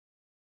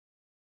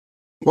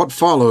What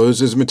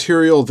follows is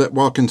material that,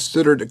 while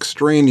considered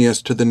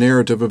extraneous to the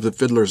narrative of the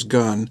Fiddler's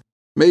Gun,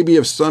 may be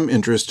of some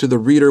interest to the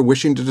reader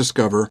wishing to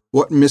discover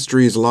what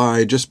mysteries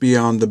lie just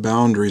beyond the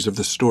boundaries of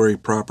the story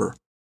proper.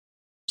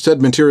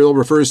 Said material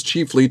refers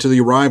chiefly to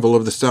the arrival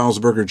of the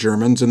Salzburger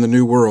Germans in the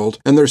New World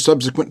and their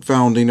subsequent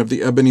founding of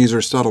the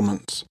Ebenezer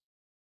settlements.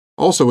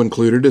 Also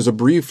included is a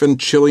brief and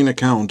chilling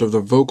account of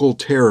the vocal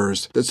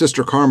terrors that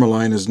Sister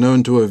Carmeline is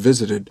known to have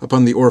visited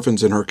upon the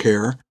orphans in her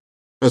care,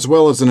 as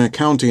well as an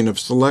accounting of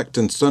select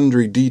and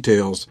sundry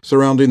details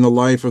surrounding the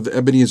life of the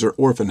Ebenezer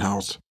Orphan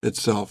House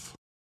itself.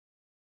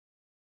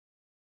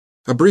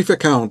 A brief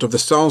account of the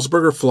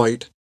Salzburger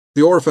flight,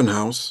 the orphan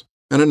house,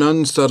 and an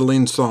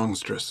unsettling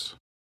songstress.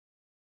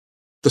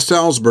 The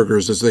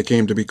Salzburgers, as they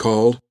came to be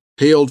called,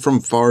 hailed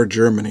from far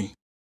Germany.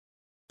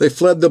 They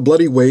fled the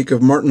bloody wake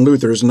of Martin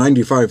Luther's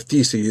 95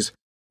 Theses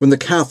when the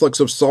Catholics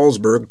of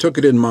Salzburg took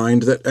it in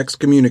mind that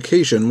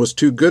excommunication was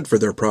too good for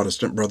their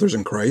Protestant brothers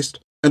in Christ,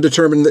 and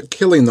determined that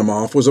killing them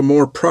off was a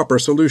more proper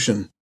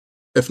solution,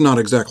 if not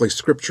exactly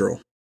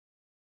scriptural.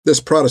 This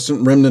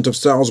Protestant remnant of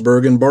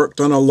Salzburg embarked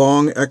on a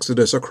long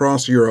exodus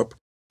across Europe,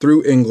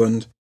 through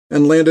England,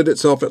 and landed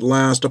itself at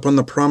last upon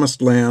the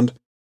promised land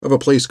of a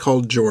place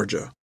called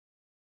Georgia.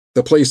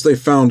 The place they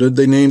founded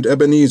they named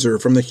Ebenezer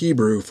from the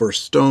Hebrew for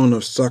stone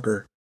of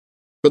succor.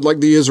 But like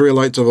the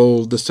Israelites of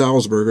old, the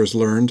Salzburgers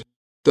learned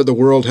that the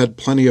world had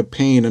plenty of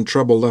pain and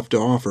trouble left to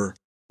offer,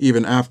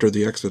 even after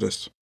the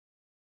Exodus.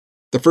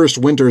 The first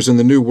winters in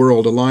the New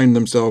World aligned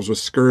themselves with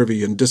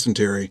scurvy and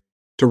dysentery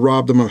to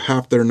rob them of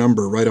half their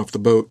number right off the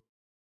boat.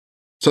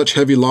 Such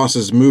heavy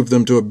losses moved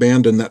them to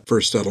abandon that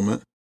first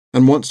settlement,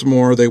 and once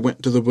more they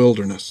went to the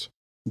wilderness,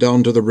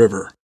 down to the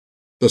river,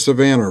 the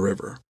Savannah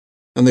River,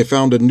 and they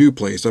found a new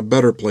place, a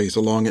better place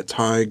along its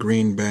high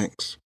green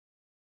banks.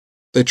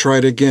 They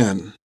tried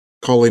again,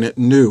 calling it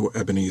New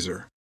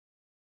Ebenezer.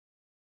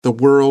 The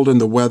world and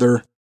the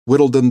weather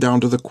whittled them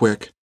down to the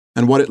quick,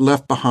 and what it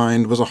left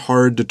behind was a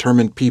hard,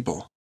 determined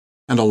people,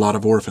 and a lot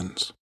of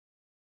orphans.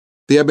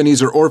 The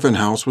Ebenezer Orphan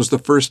House was the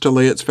first to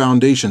lay its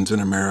foundations in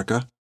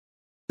America.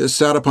 It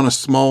sat upon a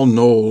small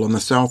knoll on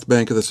the south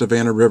bank of the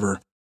Savannah River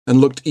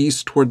and looked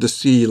east toward the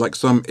sea like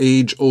some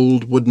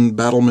age-old wooden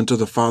battlement of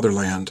the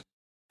fatherland,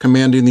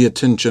 commanding the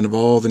attention of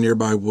all the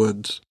nearby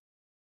woods.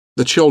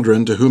 The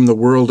children, to whom the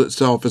world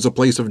itself is a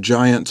place of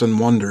giants and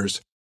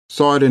wonders,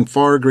 saw it in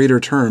far greater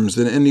terms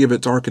than any of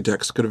its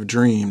architects could have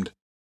dreamed.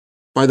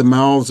 By the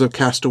mouths of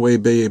castaway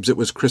babes it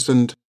was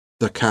christened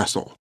the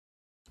Castle.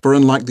 For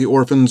unlike the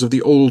orphans of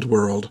the old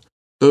world,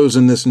 those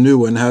in this new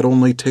one had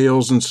only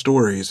tales and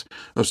stories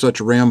of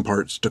such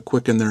ramparts to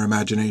quicken their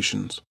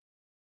imaginations.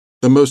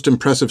 The most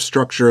impressive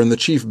structure and the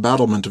chief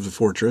battlement of the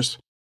fortress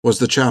was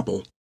the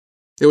chapel.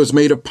 It was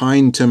made of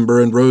pine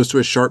timber and rose to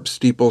a sharp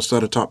steeple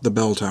set atop the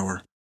bell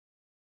tower.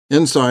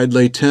 Inside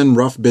lay 10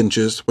 rough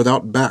benches,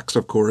 without backs,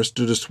 of course,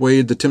 to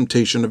dissuade the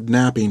temptation of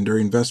napping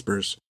during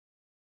vespers.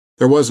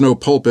 There was no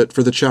pulpit,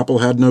 for the chapel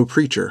had no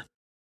preacher,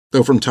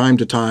 though from time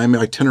to time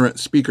itinerant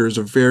speakers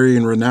of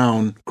varying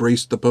renown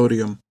graced the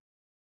podium.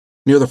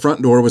 Near the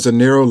front door was a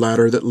narrow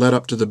ladder that led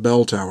up to the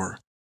bell tower,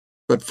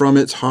 but from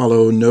its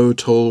hollow no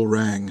toll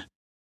rang.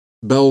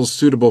 Bells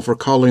suitable for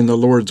calling the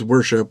Lord's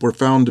worship were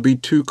found to be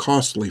too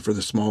costly for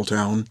the small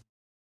town,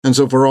 and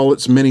so for all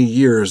its many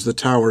years the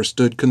tower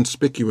stood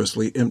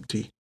conspicuously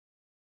empty.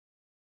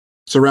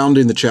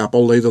 Surrounding the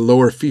chapel lay the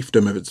lower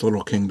fiefdom of its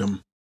little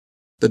kingdom.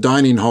 The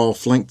dining hall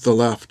flanked the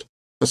left,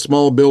 a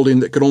small building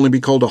that could only be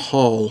called a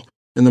hall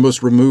in the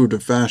most removed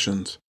of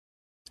fashions.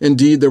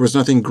 Indeed, there was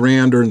nothing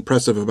grand or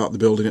impressive about the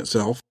building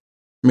itself,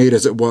 made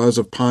as it was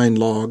of pine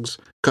logs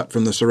cut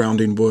from the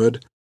surrounding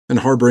wood, and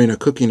harboring a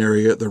cooking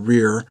area at the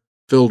rear,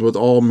 filled with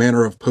all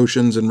manner of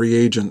potions and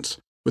reagents,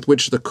 with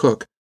which the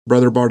cook,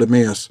 Brother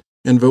Bartimaeus,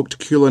 invoked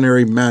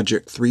culinary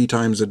magic 3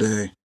 times a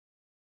day.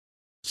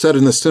 Set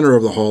in the center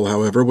of the hall,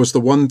 however, was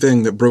the one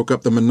thing that broke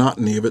up the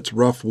monotony of its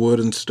rough wood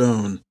and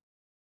stone: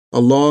 a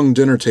long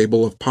dinner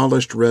table of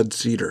polished red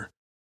cedar.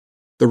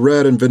 The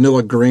red and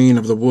vanilla grain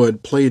of the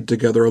wood played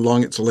together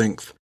along its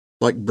length,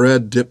 like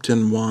bread dipped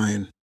in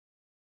wine.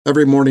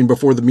 Every morning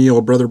before the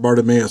meal, Brother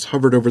Bartimaeus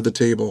hovered over the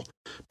table,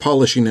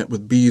 polishing it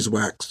with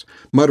beeswax,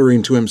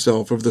 muttering to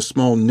himself of the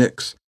small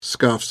nicks,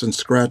 scuffs, and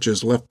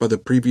scratches left by the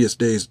previous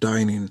day's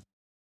dining.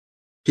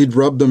 He'd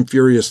rub them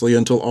furiously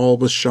until all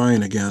was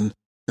shine again,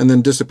 and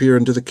then disappear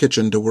into the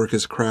kitchen to work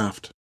his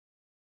craft.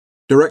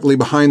 Directly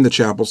behind the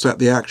chapel sat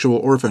the actual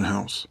orphan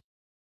house.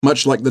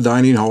 Much like the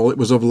dining hall, it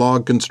was of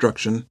log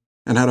construction,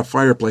 and had a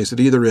fireplace at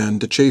either end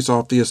to chase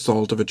off the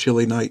assault of a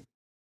chilly night.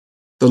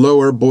 The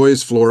lower,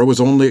 boys' floor was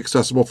only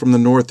accessible from the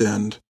north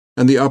end,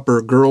 and the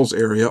upper, girls'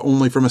 area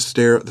only from a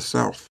stair at the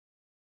south.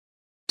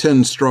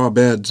 10 straw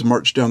beds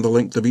marched down the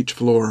length of each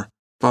floor,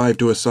 5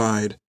 to a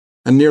side,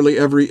 and nearly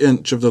every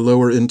inch of the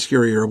lower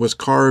interior was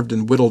carved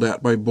and whittled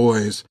at by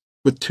boys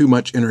with too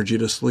much energy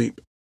to sleep.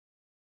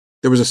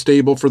 There was a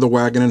stable for the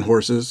wagon and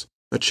horses,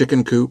 a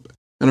chicken coop,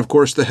 and of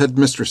course the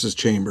headmistress's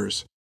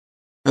chambers,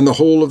 and the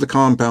whole of the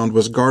compound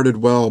was guarded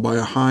well by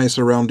a high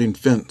surrounding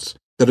fence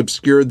that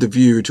obscured the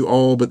view to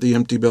all but the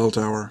empty bell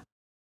tower.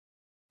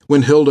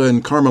 When Hilda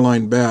and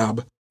Carmeline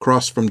Babb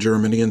crossed from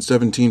Germany in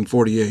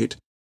 1748,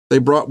 they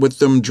brought with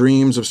them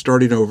dreams of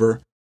starting over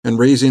and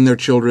raising their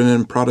children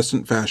in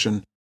Protestant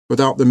fashion,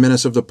 without the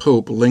menace of the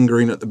Pope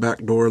lingering at the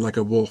back door like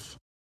a wolf.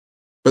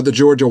 But the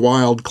Georgia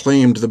Wild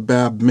claimed the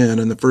Babb men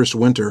in the first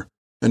winter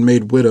and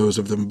made widows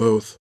of them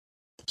both.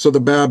 So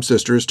the Babb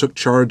sisters took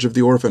charge of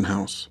the orphan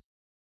house.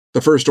 The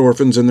first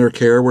orphans in their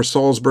care were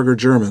Salzburger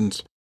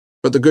Germans,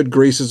 but the good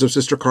graces of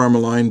Sister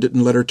Carmeline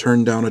didn't let her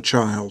turn down a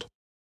child.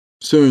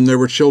 Soon there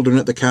were children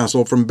at the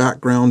castle from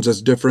backgrounds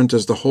as different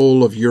as the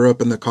whole of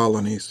Europe and the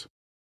colonies.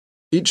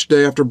 Each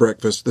day after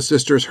breakfast, the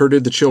sisters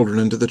herded the children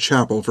into the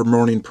chapel for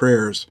morning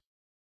prayers.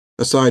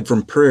 Aside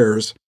from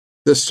prayers,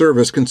 this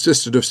service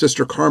consisted of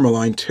Sister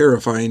Carmeline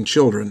terrifying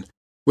children,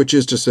 which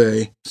is to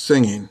say,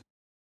 singing.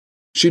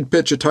 She'd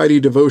pitch a tidy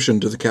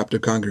devotion to the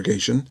captive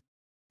congregation,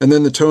 and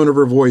then the tone of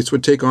her voice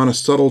would take on a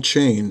subtle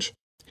change,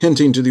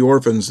 hinting to the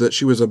orphans that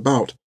she was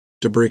about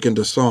to break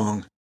into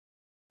song.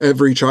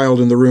 Every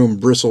child in the room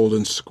bristled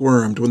and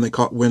squirmed when they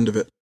caught wind of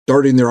it,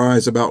 darting their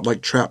eyes about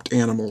like trapped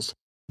animals,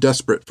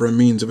 desperate for a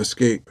means of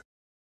escape.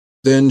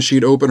 Then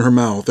she'd open her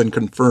mouth and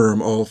confirm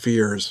all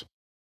fears.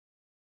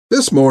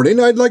 "This morning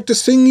I'd like to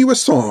sing you a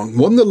song,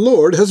 one the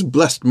Lord has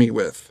blessed me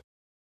with."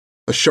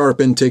 A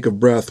sharp intake of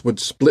breath would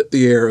split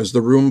the air as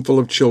the room full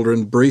of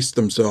children braced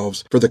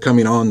themselves for the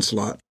coming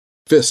onslaught.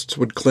 Fists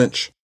would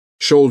clench,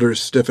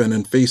 shoulders stiffen,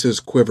 and faces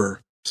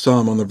quiver,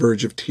 some on the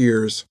verge of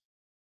tears.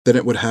 Then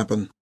it would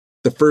happen.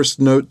 The first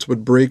notes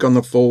would break on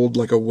the fold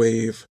like a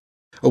wave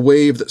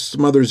that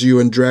smothers you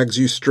and drags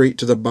you straight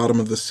to the bottom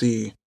of the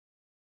sea.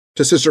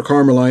 To Sister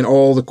Carmeline,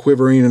 all the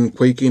quivering and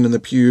quaking in the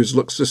pews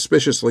looked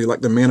suspiciously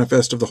like the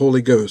manifest of the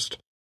Holy Ghost,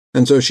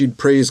 and so she'd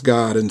praise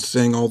God and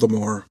sing all the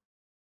more.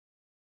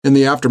 In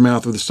the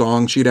aftermath of the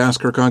song, she'd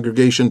ask her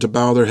congregation to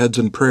bow their heads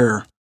in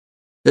prayer.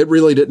 It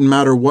really didn't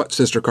matter what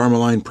Sister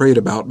Carmeline prayed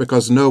about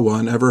because no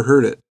one ever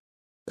heard it.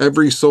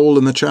 Every soul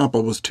in the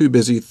chapel was too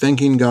busy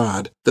thanking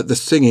God that the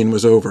singing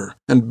was over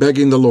and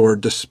begging the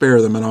Lord to spare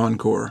them an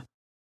encore.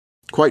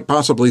 Quite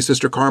possibly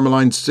Sister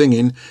Carmeline's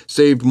singing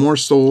saved more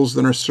souls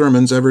than her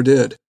sermons ever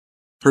did.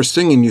 Her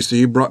singing, you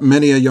see, brought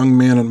many a young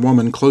man and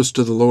woman close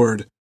to the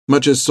Lord,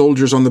 much as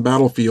soldiers on the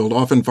battlefield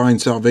often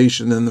find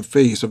salvation in the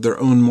face of their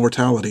own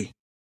mortality.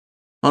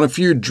 On a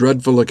few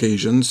dreadful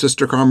occasions,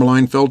 Sister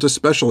Carmeline felt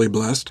especially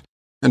blessed,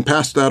 and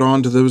passed that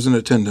on to those in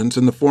attendance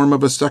in the form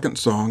of a second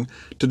song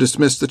to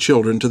dismiss the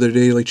children to their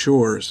daily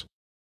chores.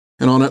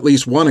 And on at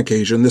least one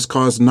occasion, this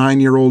caused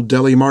 9-year-old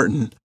Dellie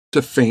Martin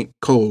to faint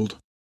cold.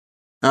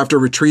 After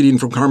retreating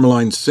from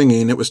Carmeline's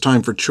singing, it was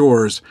time for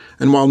chores,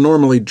 and while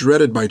normally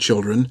dreaded by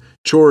children,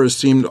 chores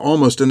seemed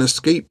almost an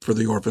escape for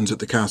the orphans at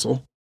the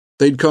castle.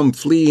 They'd come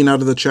fleeing out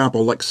of the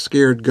chapel like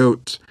scared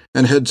goats,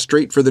 and head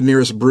straight for the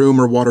nearest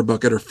broom or water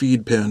bucket or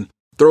feed pen,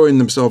 throwing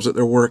themselves at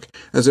their work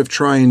as if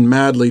trying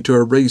madly to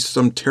erase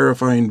some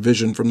terrifying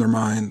vision from their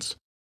minds.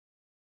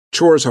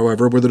 Chores,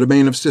 however, were the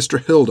domain of Sister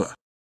Hilda,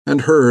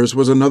 and hers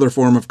was another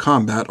form of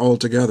combat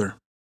altogether.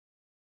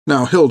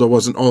 Now, Hilda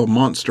wasn't all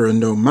monster and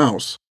no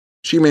mouse.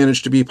 She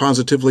managed to be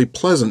positively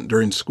pleasant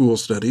during school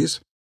studies.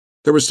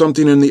 There was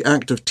something in the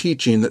act of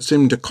teaching that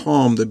seemed to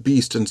calm the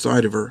beast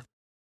inside of her.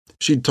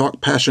 She'd talk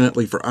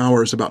passionately for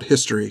hours about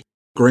history,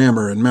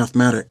 grammar, and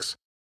mathematics,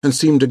 and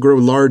seemed to grow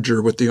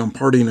larger with the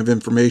imparting of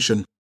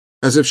information,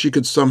 as if she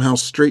could somehow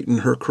straighten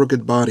her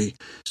crooked body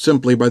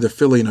simply by the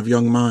filling of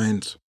young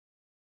minds.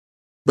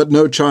 But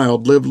no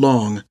child lived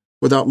long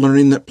without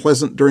learning that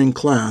pleasant during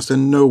class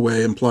in no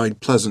way implied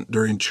pleasant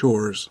during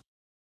chores.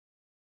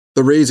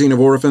 The raising of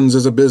orphans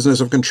is a business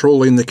of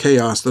controlling the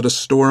chaos that a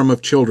storm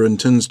of children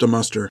tends to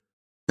muster,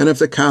 and if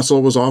the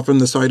castle was often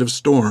the site of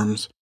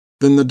storms,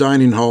 then the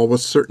dining hall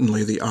was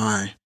certainly the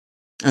eye,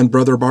 and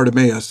Brother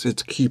Bartimaeus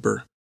its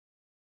keeper.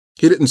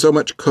 He didn't so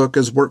much cook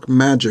as work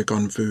magic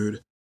on food.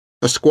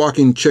 A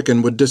squawking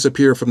chicken would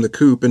disappear from the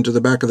coop into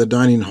the back of the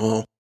dining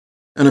hall,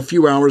 and a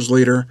few hours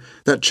later,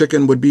 that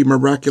chicken would be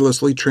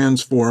miraculously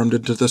transformed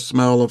into the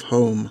smell of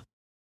home.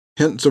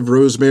 Hints of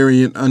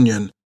rosemary and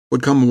onion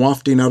would come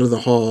wafting out of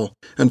the hall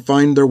and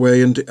find their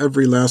way into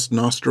every last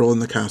nostril in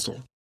the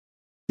castle.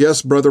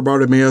 Yes, Brother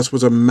Bartimaeus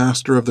was a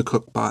master of the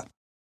cookpot,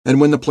 and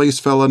when the place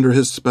fell under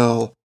his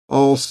spell,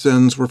 all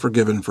sins were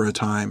forgiven for a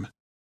time.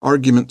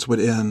 Arguments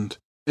would end,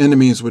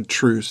 enemies would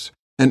truce,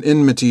 and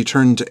enmity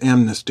turned to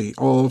amnesty,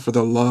 all for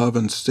the love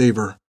and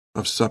savor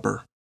of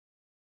supper.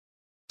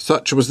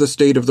 Such was the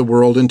state of the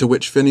world into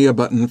which Phinia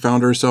Button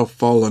found herself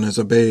fallen as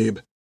a babe,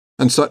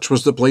 and such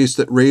was the place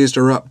that raised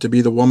her up to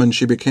be the woman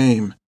she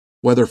became,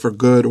 whether for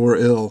good or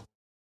ill.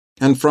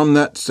 And from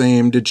that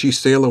same did she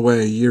sail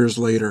away years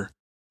later,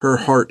 her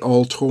heart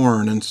all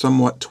torn and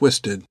somewhat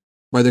twisted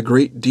by the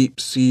great deep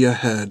sea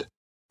ahead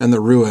and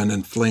the ruin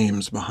and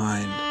flames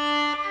behind.